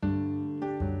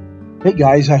Hey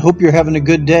guys, I hope you're having a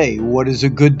good day. What is a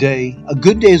good day? A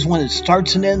good day is when it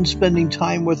starts and ends spending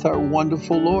time with our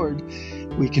wonderful Lord.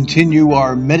 We continue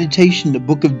our meditation, in the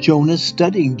book of Jonah,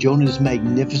 studying Jonah's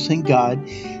magnificent God.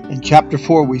 In chapter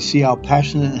 4, we see how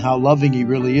passionate and how loving he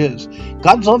really is.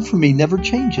 God's love for me never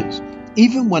changes,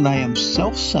 even when I am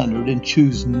self-centered and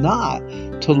choose not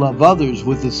to love others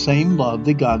with the same love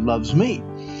that God loves me.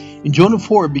 In Jonah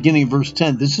 4, beginning verse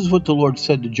 10, this is what the Lord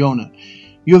said to Jonah.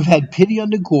 You have had pity on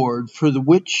the gourd for the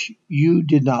which you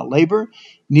did not labor,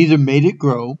 neither made it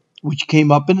grow, which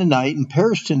came up in the night and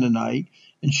perished in the night.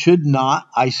 And should not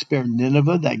I spare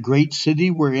Nineveh, that great city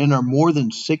wherein are more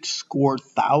than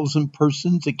 60,000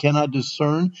 persons that cannot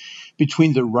discern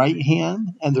between their right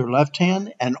hand and their left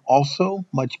hand, and also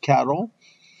much cattle?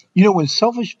 You know, when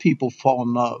selfish people fall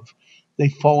in love, they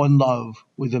fall in love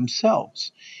with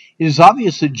themselves. It is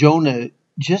obvious that Jonah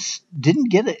just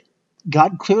didn't get it.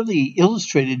 God clearly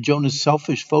illustrated Jonah's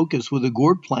selfish focus with a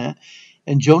gourd plant,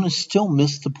 and Jonah still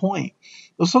missed the point.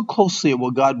 Look so closely at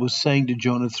what God was saying to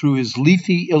Jonah through his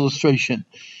leafy illustration.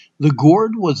 The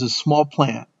gourd was a small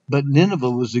plant, but Nineveh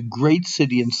was a great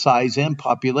city in size and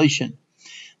population.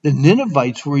 The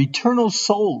Ninevites were eternal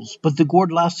souls, but the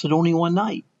gourd lasted only one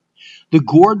night. The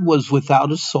gourd was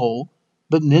without a soul,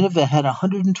 but Nineveh had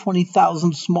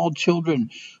 120,000 small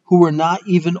children who were not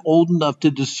even old enough to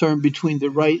discern between the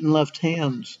right and left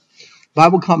hands.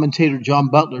 Bible commentator John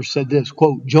Butler said this,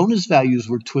 quote, Jonah's values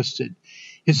were twisted.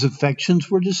 His affections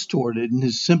were distorted and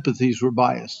his sympathies were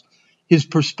biased. His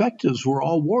perspectives were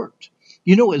all warped.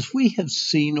 You know, as we have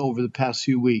seen over the past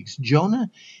few weeks, Jonah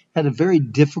had a very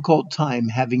difficult time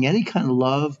having any kind of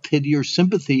love, pity, or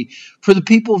sympathy for the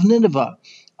people of Nineveh.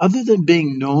 Other than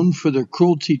being known for their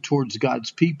cruelty towards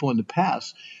God's people in the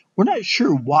past, we're not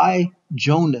sure why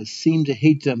Jonah seemed to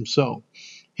hate them so.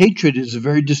 Hatred is a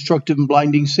very destructive and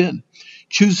blinding sin.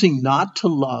 Choosing not to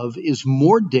love is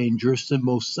more dangerous than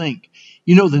most think.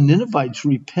 You know, the Ninevites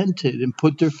repented and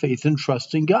put their faith and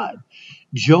trust in God.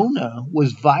 Jonah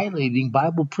was violating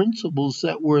Bible principles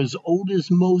that were as old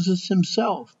as Moses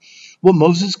himself. Well,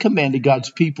 Moses commanded God's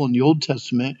people in the Old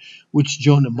Testament, which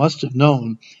Jonah must have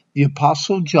known, the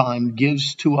Apostle John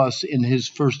gives to us in his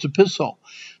first epistle.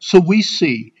 So we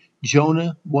see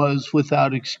Jonah was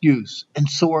without excuse, and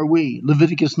so are we.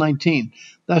 Leviticus 19,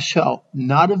 thou shalt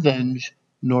not avenge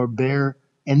nor bear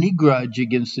any grudge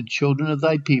against the children of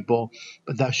thy people,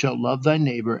 but thou shalt love thy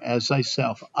neighbor as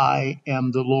thyself. I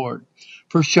am the Lord.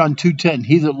 1 John 2:10,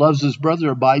 he that loves his brother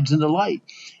abides in the light.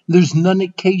 There's none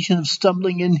occasion of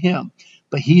stumbling in him.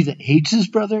 But he that hates his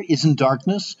brother is in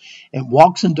darkness, and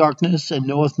walks in darkness, and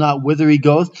knoweth not whither he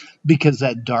goeth, because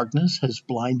that darkness has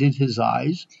blinded his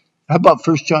eyes. How about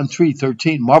 1 John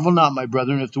 3:13? Marvel not, my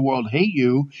brethren, if the world hate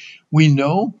you. We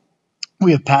know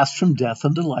we have passed from death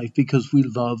unto life, because we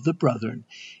love the brethren.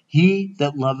 He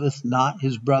that loveth not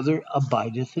his brother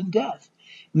abideth in death.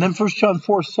 And then 1 John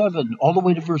 4:7, all the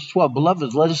way to verse 12.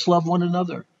 Beloved, let us love one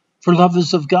another. For love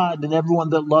is of God, and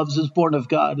everyone that loves is born of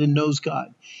God and knows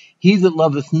God. He that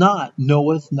loveth not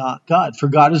knoweth not God, for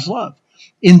God is love.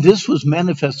 In this was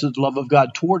manifested the love of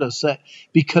God toward us, that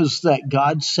because that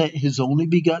God sent his only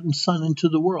begotten Son into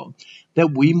the world,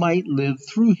 that we might live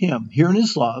through him. Herein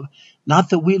is love,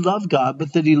 not that we love God,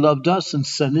 but that he loved us and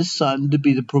sent his Son to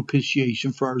be the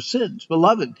propitiation for our sins.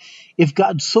 Beloved, if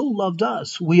God so loved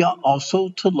us, we ought also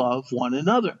to love one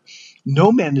another.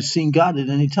 No man has seen God at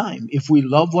any time. If we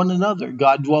love one another,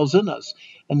 God dwells in us,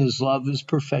 and his love is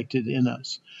perfected in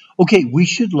us. Okay, we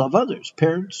should love others,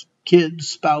 parents, kids,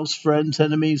 spouse, friends,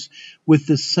 enemies, with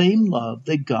the same love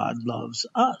that God loves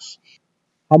us.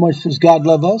 How much does God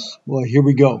love us? Well, here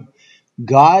we go.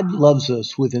 God loves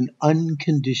us with an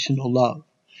unconditional love.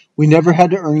 We never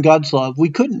had to earn God's love. We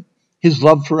couldn't. His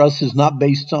love for us is not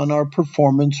based on our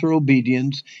performance or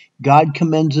obedience. God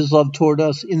commends his love toward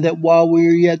us in that while we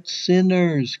are yet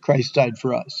sinners, Christ died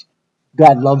for us.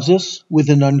 God loves us with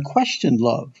an unquestioned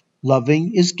love.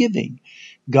 Loving is giving.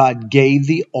 God gave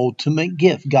the ultimate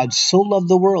gift. God so loved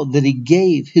the world that he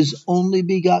gave his only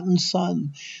begotten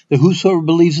Son, that whosoever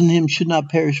believes in him should not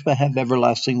perish but have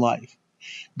everlasting life.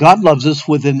 God loves us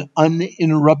with an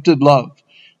uninterrupted love.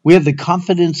 We have the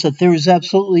confidence that there is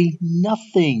absolutely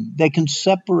nothing that can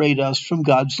separate us from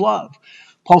God's love.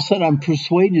 Paul said, I'm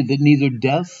persuaded that neither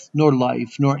death, nor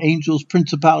life, nor angels,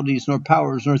 principalities, nor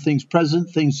powers, nor things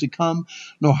present, things to come,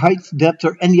 nor height, depth,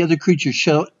 or any other creature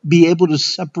shall be able to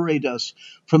separate us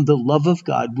from the love of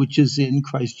God, which is in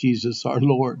Christ Jesus our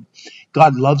Lord.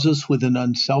 God loves us with an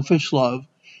unselfish love.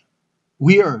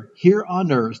 We are here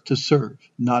on earth to serve,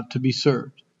 not to be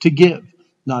served, to give,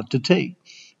 not to take.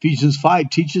 Ephesians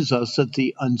 5 teaches us that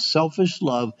the unselfish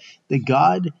love that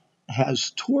God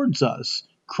has towards us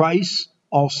Christ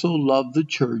also loved the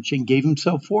church and gave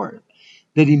himself for it,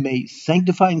 that he may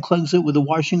sanctify and cleanse it with the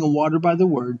washing of water by the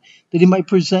word, that he might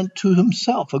present to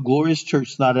himself a glorious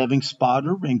church, not having spot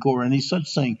or wrinkle or any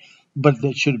such thing, but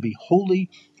that should be holy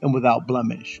and without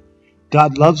blemish.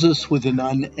 God loves us with an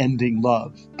unending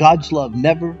love. God's love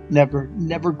never, never,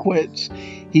 never quits.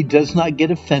 He does not get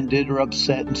offended or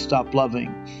upset and stop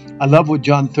loving. I love what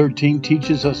John 13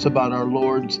 teaches us about our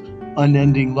Lord's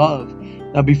unending love.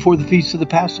 Now, before the feast of the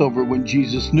Passover, when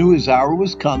Jesus knew his hour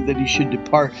was come that he should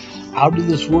depart out of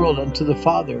this world unto the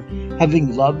Father,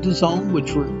 having loved his own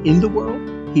which were in the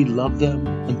world, he loved them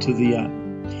unto the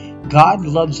end. God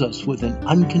loves us with an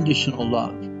unconditional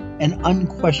love, an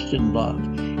unquestioned love,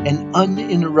 an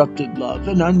uninterrupted love,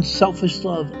 an unselfish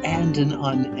love, and an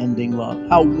unending love.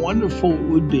 How wonderful it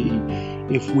would be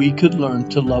if we could learn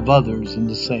to love others in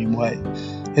the same way.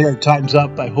 Hey, our time's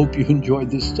up. I hope you enjoyed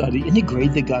this study. Isn't it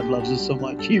great that God loves us so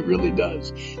much? He really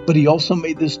does. But he also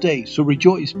made this day. So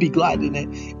rejoice, be glad in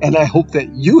it. And I hope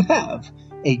that you have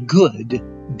a good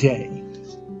day.